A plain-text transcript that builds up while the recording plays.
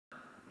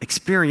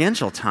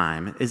experiential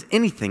time is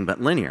anything but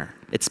linear.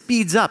 It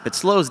speeds up, it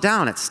slows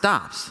down, it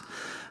stops.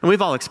 And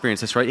we've all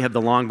experienced this, right? You have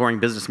the long, boring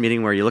business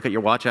meeting where you look at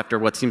your watch after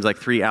what seems like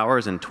 3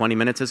 hours and 20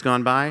 minutes has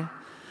gone by.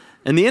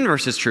 And the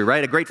inverse is true,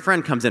 right? A great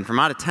friend comes in from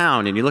out of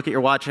town, and you look at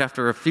your watch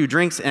after a few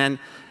drinks, and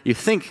you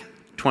think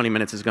 20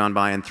 minutes has gone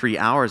by and 3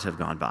 hours have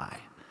gone by.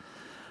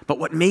 But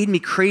what made me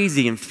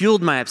crazy and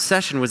fueled my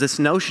obsession was this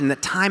notion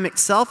that time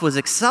itself was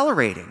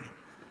accelerating,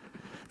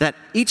 that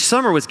each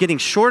summer was getting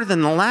shorter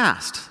than the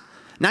last.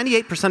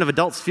 98% of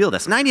adults feel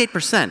this,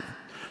 98%.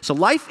 So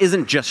life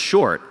isn't just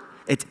short,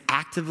 it's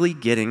actively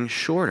getting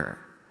shorter.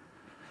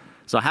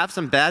 So I have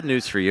some bad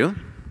news for you.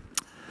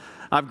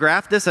 I've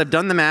graphed this, I've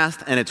done the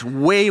math, and it's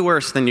way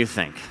worse than you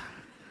think.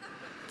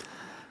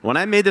 When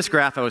I made this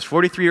graph, I was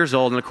 43 years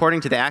old, and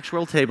according to the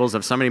actual tables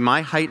of somebody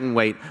my height and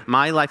weight,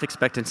 my life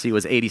expectancy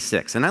was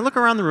 86. And I look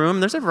around the room,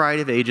 there's a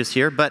variety of ages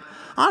here, but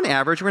on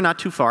average, we're not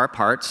too far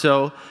apart,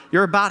 so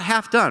you're about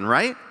half done,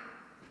 right?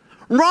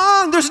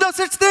 Wrong! There's no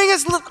such thing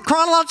as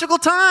chronological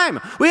time.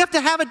 We have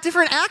to have a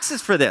different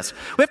axis for this.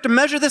 We have to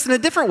measure this in a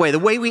different way, the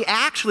way we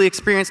actually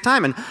experience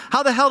time. And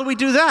how the hell do we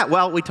do that?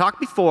 Well, we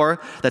talked before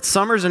that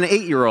summers an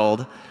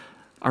 8-year-old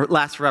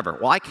last forever.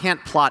 Well, I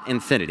can't plot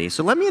infinity,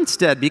 so let me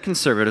instead be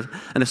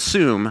conservative and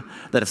assume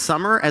that a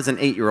summer as an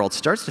 8-year-old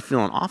starts to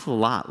feel an awful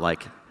lot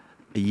like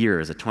a year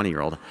as a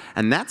 20-year-old,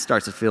 and that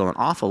starts to feel an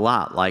awful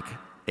lot like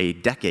a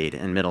decade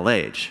in middle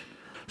age.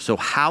 So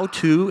how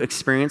to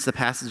experience the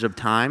passage of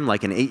time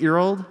like an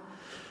 8-year-old?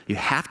 You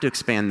have to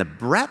expand the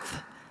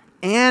breadth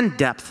and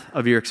depth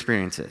of your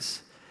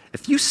experiences.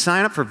 If you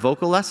sign up for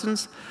vocal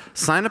lessons,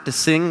 sign up to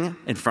sing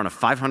in front of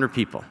 500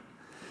 people.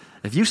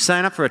 If you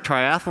sign up for a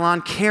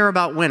triathlon, care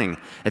about winning.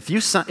 If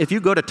you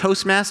go to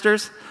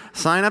Toastmasters,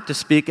 sign up to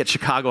speak at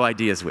Chicago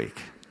Ideas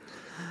Week.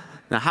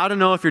 Now, how to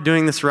know if you're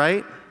doing this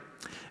right?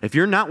 If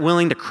you're not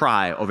willing to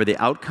cry over the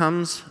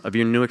outcomes of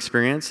your new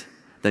experience,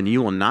 then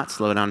you will not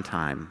slow down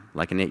time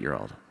like an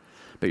 8-year-old.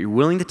 But you're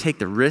willing to take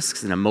the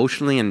risks and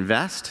emotionally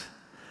invest,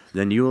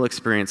 then you will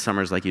experience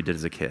summers like you did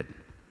as a kid.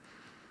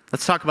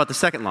 Let's talk about the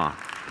second law.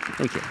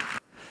 Thank you.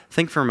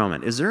 Think for a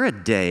moment. Is there a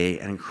day,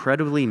 an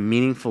incredibly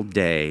meaningful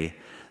day,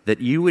 that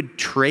you would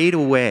trade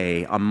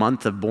away a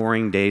month of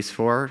boring days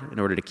for in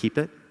order to keep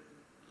it?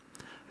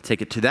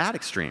 Take it to that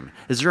extreme.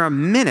 Is there a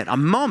minute, a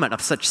moment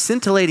of such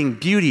scintillating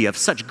beauty, of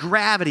such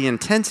gravity,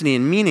 intensity,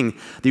 and meaning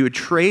that you would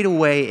trade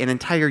away an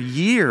entire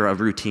year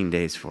of routine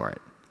days for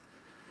it?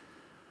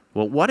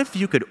 Well, what if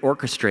you could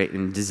orchestrate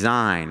and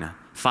design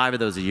 5 of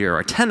those a year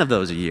or 10 of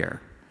those a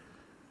year?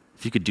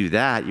 If you could do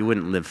that, you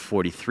wouldn't live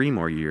 43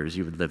 more years,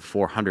 you would live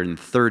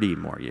 430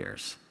 more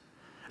years.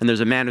 And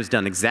there's a man who's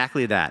done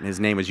exactly that, and his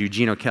name was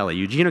Eugene Kelly.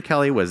 Eugene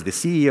Kelly was the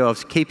CEO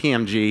of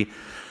KPMG,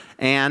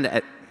 and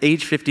at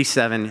age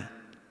 57,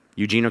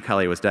 Eugene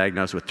Kelly was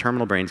diagnosed with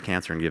terminal brain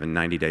cancer and given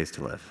 90 days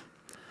to live.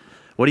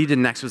 What he did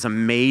next was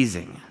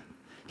amazing.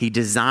 He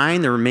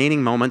designed the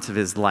remaining moments of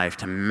his life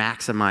to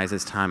maximize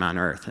his time on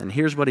Earth. And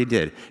here's what he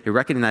did. He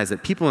recognized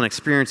that people and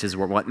experiences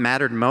were what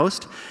mattered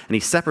most, and he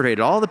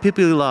separated all the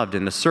people he loved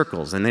into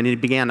circles, and then he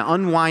began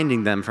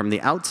unwinding them from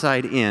the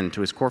outside in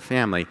to his core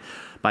family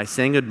by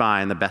saying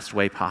goodbye in the best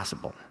way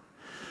possible.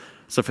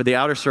 So for the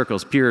outer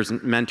circles, peers,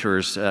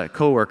 mentors,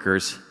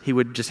 coworkers, he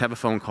would just have a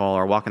phone call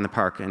or walk in the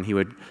park, and he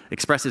would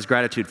express his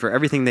gratitude for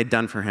everything they'd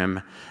done for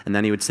him, and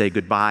then he would say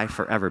goodbye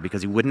forever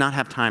because he would not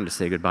have time to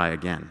say goodbye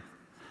again.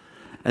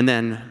 And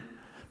then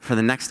for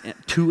the next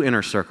 2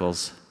 inner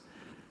circles,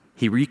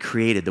 he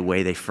recreated the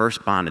way they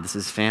first bonded. This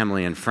is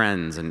family and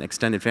friends and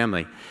extended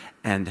family.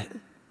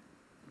 And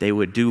they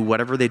would do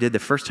whatever they did the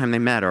first time they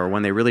met or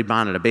when they really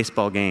bonded, a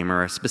baseball game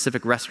or a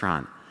specific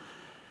restaurant.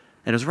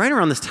 And it was right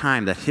around this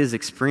time that his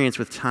experience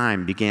with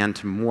time began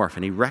to morph,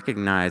 and he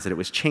recognized that it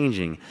was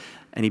changing,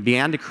 and he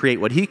began to create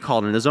what he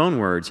called, in his own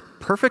words,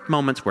 perfect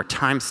moments where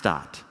time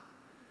stopped.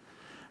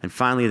 And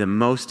finally, the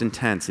most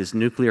intense, his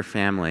nuclear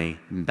family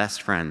and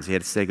best friends, he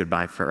had to say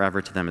goodbye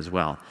forever to them as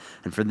well.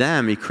 And for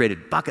them, he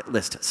created bucket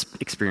list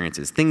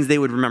experiences, things they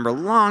would remember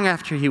long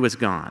after he was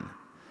gone.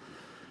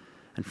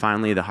 And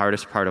finally, the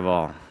hardest part of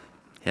all,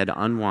 he had to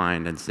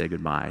unwind and say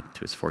goodbye to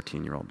his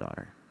 14-year-old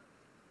daughter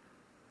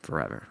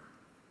forever.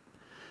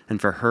 And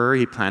for her,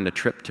 he planned a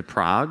trip to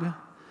Prague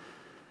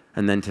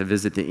and then to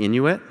visit the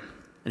Inuit.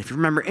 And if you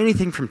remember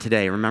anything from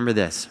today, remember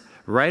this.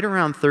 Right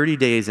around 30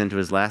 days into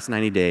his last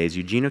 90 days,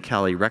 Eugene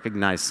Kelly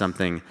recognized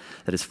something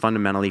that has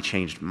fundamentally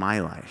changed my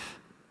life.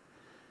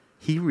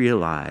 He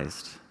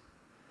realized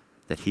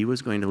that he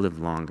was going to live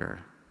longer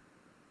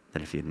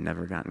than if he had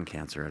never gotten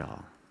cancer at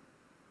all.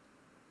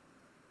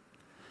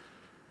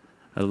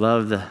 I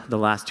love the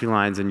last 2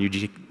 lines in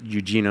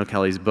Eugene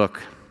Kelly's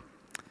book.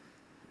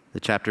 The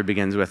chapter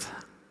begins with,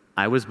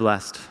 "I was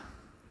blessed.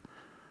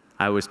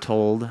 I was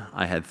told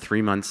I had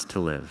 3 months to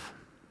live."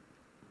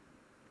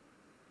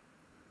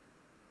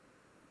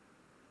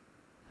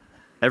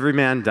 Every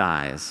man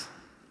dies.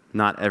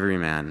 Not every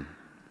man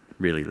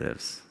really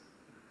lives.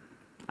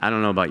 I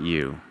don't know about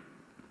you,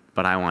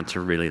 but I want to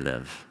really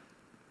live.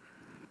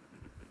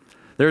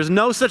 There's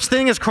no such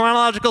thing as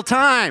chronological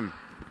time.